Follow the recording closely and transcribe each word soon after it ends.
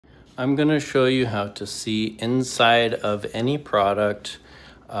I'm going to show you how to see inside of any product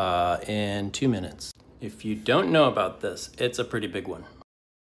in 2 minutes. If you don't know about this, it's a pretty big one.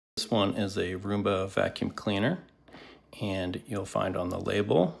 This one is a Roomba vacuum cleaner, and you'll find on the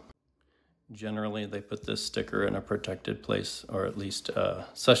label, generally they put this sticker in a protected place, or at least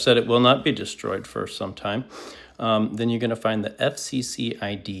such that it will not be destroyed for some time. Then you're going to find the FCC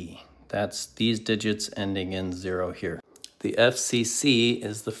ID. That's these digits ending in 0 here. The FCC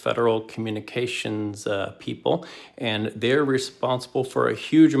is the Federal Communications people, and they're responsible for a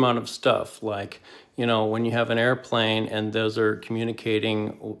huge amount of stuff. Like, you know, when you have an airplane and those are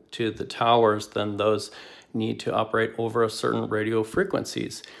communicating to the towers, then those need to operate over a certain radio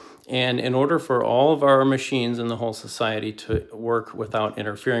frequencies. And in order for all of our machines in the whole society to work without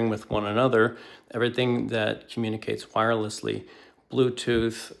interfering with one another, everything that communicates wirelessly,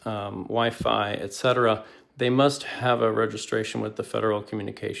 Bluetooth, Wi-Fi, etc., they must have a registration with the Federal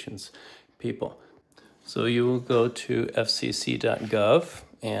Communications people. So you will go to fcc.gov,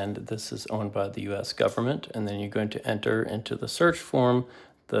 and this is owned by the US government, and then you're going to enter into the search form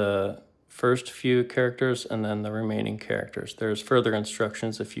the first few characters and then the remaining characters. There's further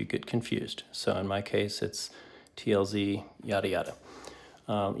instructions if you get confused. So in my case, it's TLZ, yada yada.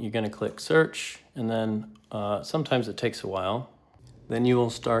 You're going to click search, and then sometimes it takes a while. Then you will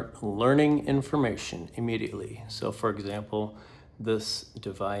start learning information immediately. So for example, this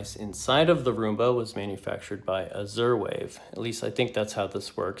device inside of the Roomba was manufactured by Azurewave. At least I think that's how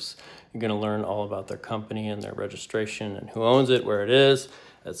this works. You're going to learn all about their company and their registration and who owns it, where it is,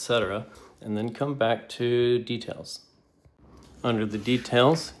 etc. And then come back to details. Under the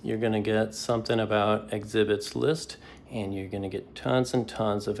details, you're going to get something about exhibits list, and you're going to get tons and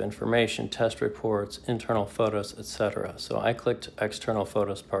tons of information, test reports, internal photos, etc. So I clicked external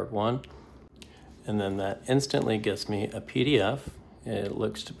photos part 1, and then that instantly gets me a PDF. It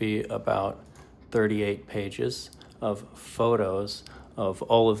looks to be about 38 pages of photos of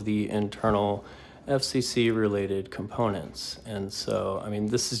all of the internal FCC related components. And so, I mean,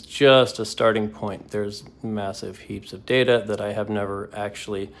 this is just a starting point. There's massive heaps of data that I have never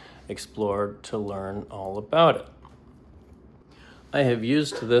actually explored to learn all about it. I have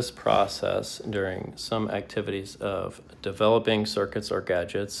used this process during some activities of developing circuits or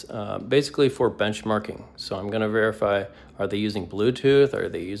gadgets, basically for benchmarking. So I'm going to verify, are they using Bluetooth? Are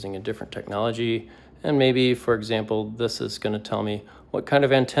they using a different technology? And maybe, for example, this is going to tell me what kind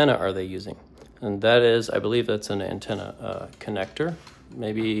of antenna are they using. And that is, I believe that's an antenna connector,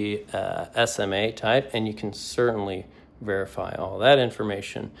 maybe SMA type, and you can certainly verify all that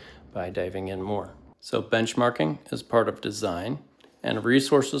information by diving in more. So benchmarking is part of design, and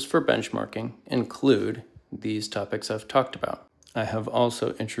resources for benchmarking include these topics I've talked about. I have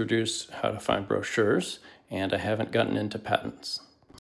also introduced how to find brochures, and I haven't gotten into patents.